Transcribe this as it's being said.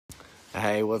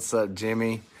Hey, what's up,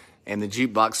 Jimmy? And the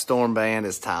Jukebox Storm Band,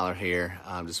 is Tyler here.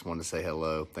 I just wanted to say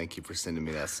hello. Thank you for sending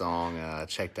me that song.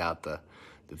 Checked out the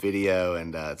video,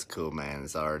 and it's cool, man.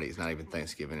 It's not even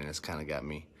Thanksgiving, and it's kind of got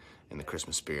me in the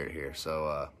Christmas spirit here.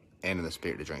 So, and in the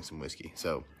spirit to drink some whiskey.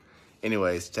 So,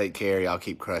 anyways, take care. Y'all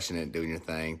keep crushing it, doing your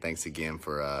thing. Thanks again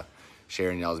for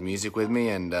sharing y'all's music with me,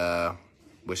 and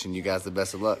wishing you guys the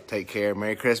best of luck. Take care.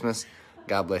 Merry Christmas.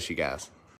 God bless you guys.